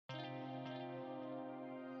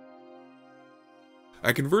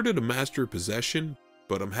I converted a Master of Possession,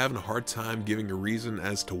 but I'm having a hard time giving a reason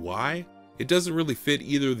as to why. It doesn't really fit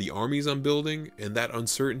either of the armies I'm building, and that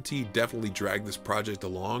uncertainty definitely dragged this project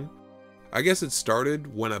along. I guess it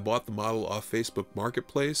started when I bought the model off Facebook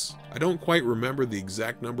Marketplace. I don't quite remember the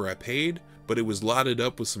exact number I paid, but it was lotted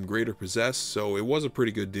up with some greater possess, so it was a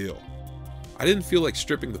pretty good deal. I didn't feel like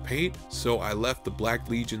stripping the paint, so I left the Black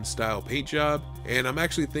Legion style paint job, and I'm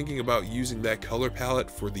actually thinking about using that color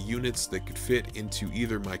palette for the units that could fit into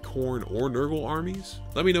either my Khorne or Nurgle armies.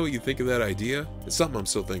 Let me know what you think of that idea. It's something I'm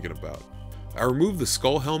still thinking about. I removed the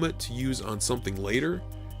skull helmet to use on something later,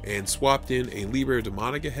 and swapped in a Liber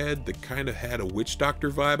Demonica head that kind of had a Witch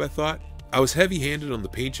Doctor vibe, I thought. I was heavy-handed on the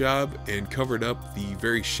paint job and covered up the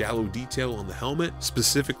very shallow detail on the helmet,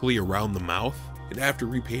 specifically around the mouth. And after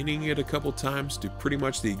repainting it a couple times to pretty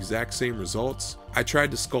much the exact same results, I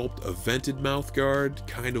tried to sculpt a vented mouth guard,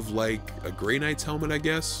 kind of like a Grey Knight's helmet, I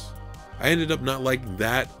guess. I ended up not liking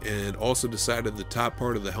that, and also decided the top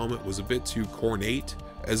part of the helmet was a bit too cornate,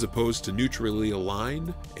 as opposed to neutrally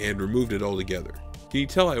aligned, and removed it altogether. Can you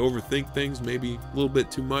tell I overthink things maybe a little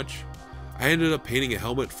bit too much? I ended up painting a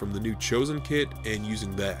helmet from the new Chosen kit and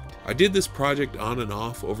using that. I did this project on and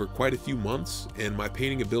off over quite a few months, and my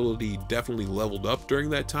painting ability definitely leveled up during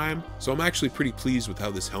that time, so I'm actually pretty pleased with how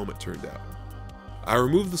this helmet turned out. I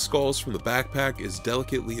removed the skulls from the backpack as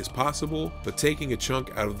delicately as possible, but taking a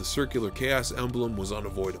chunk out of the circular chaos emblem was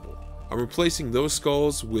unavoidable. I'm replacing those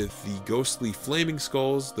skulls with the ghostly flaming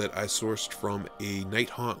skulls that I sourced from a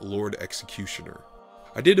Nighthaunt Lord Executioner.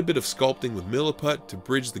 I did a bit of sculpting with Milliput to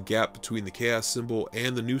bridge the gap between the chaos symbol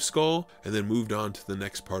and the new skull, and then moved on to the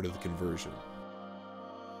next part of the conversion.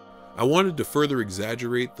 I wanted to further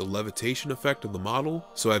exaggerate the levitation effect of the model,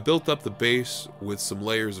 so I built up the base with some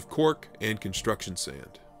layers of cork and construction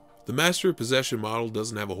sand. The Master of Possession model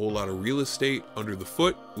doesn't have a whole lot of real estate under the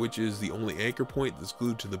foot, which is the only anchor point that's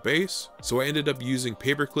glued to the base, so I ended up using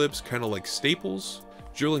paper clips kind of like staples,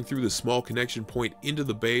 drilling through the small connection point into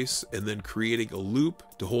the base and then creating a loop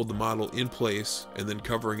to hold the model in place, and then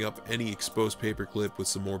covering up any exposed paperclip with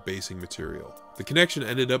some more basing material. The connection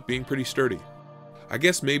ended up being pretty sturdy. I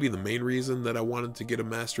guess maybe the main reason that I wanted to get a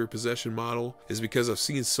Master of Possession model is because I've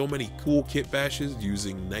seen so many cool kit bashes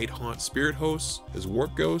using Nighthaunt Spirit hosts as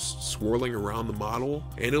warp ghosts swirling around the model,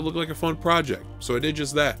 and it looked like a fun project, so I did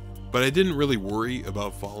just that. But I didn't really worry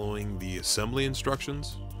about following the assembly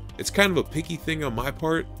instructions. It's kind of a picky thing on my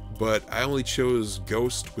part, but I only chose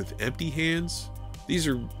Ghost with empty hands. These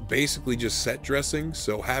are basically just set dressing,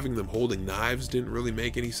 so having them holding knives didn't really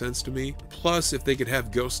make any sense to me. Plus, if they could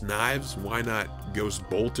have ghost knives, why not ghost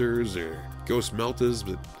bolters or ghost meltas,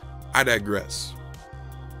 but I digress.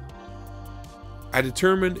 I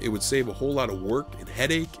determined it would save a whole lot of work and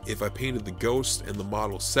headache if I painted the ghost and the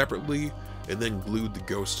model separately and then glued the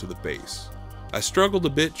ghost to the base. I struggled a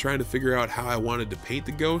bit trying to figure out how I wanted to paint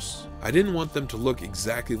the ghosts. I didn't want them to look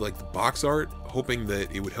exactly like the box art, hoping that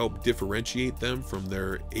it would help differentiate them from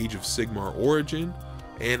their Age of Sigmar origin,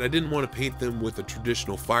 and I didn't want to paint them with a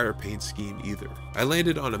traditional fire paint scheme either. I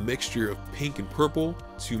landed on a mixture of pink and purple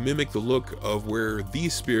to mimic the look of where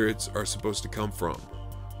these spirits are supposed to come from,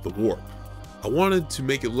 the warp. I wanted to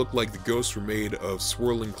make it look like the ghosts were made of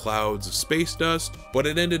swirling clouds of space dust, but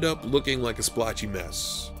it ended up looking like a splotchy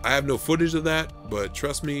mess. I have no footage of that, but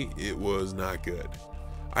trust me, it was not good.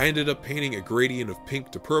 I ended up painting a gradient of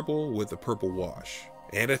pink to purple with a purple wash,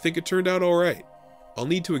 and I think it turned out alright. I'll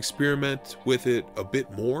need to experiment with it a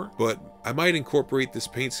bit more, but I might incorporate this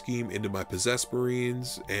paint scheme into my Possessed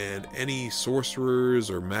Marines and any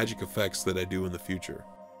sorcerers or magic effects that I do in the future.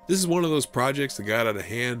 This is one of those projects that got out of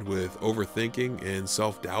hand with overthinking and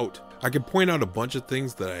self-doubt. I can point out a bunch of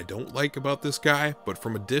things that I don't like about this guy, but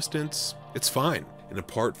from a distance, it's fine. And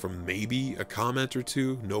apart from maybe a comment or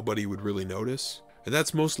two, nobody would really notice. And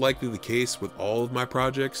that's most likely the case with all of my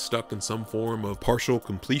projects stuck in some form of partial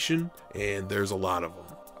completion, and there's a lot of them.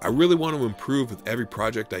 I really want to improve with every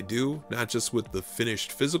project I do, not just with the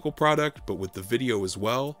finished physical product, but with the video as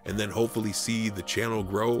well, and then hopefully see the channel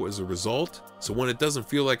grow as a result. So when it doesn't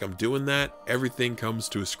feel like I'm doing that, everything comes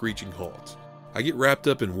to a screeching halt. I get wrapped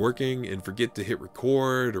up in working and forget to hit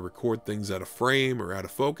record or record things out of frame or out of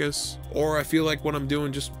focus, or I feel like what I'm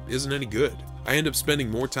doing just isn't any good. I end up spending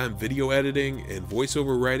more time video editing and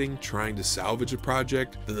voiceover writing trying to salvage a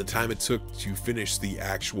project than the time it took to finish the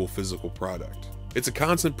actual physical product. It's a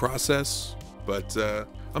constant process, but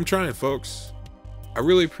I'm trying, folks. I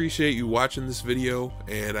really appreciate you watching this video,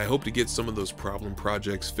 and I hope to get some of those problem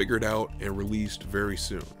projects figured out and released very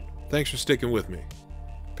soon. Thanks for sticking with me.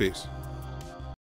 Peace.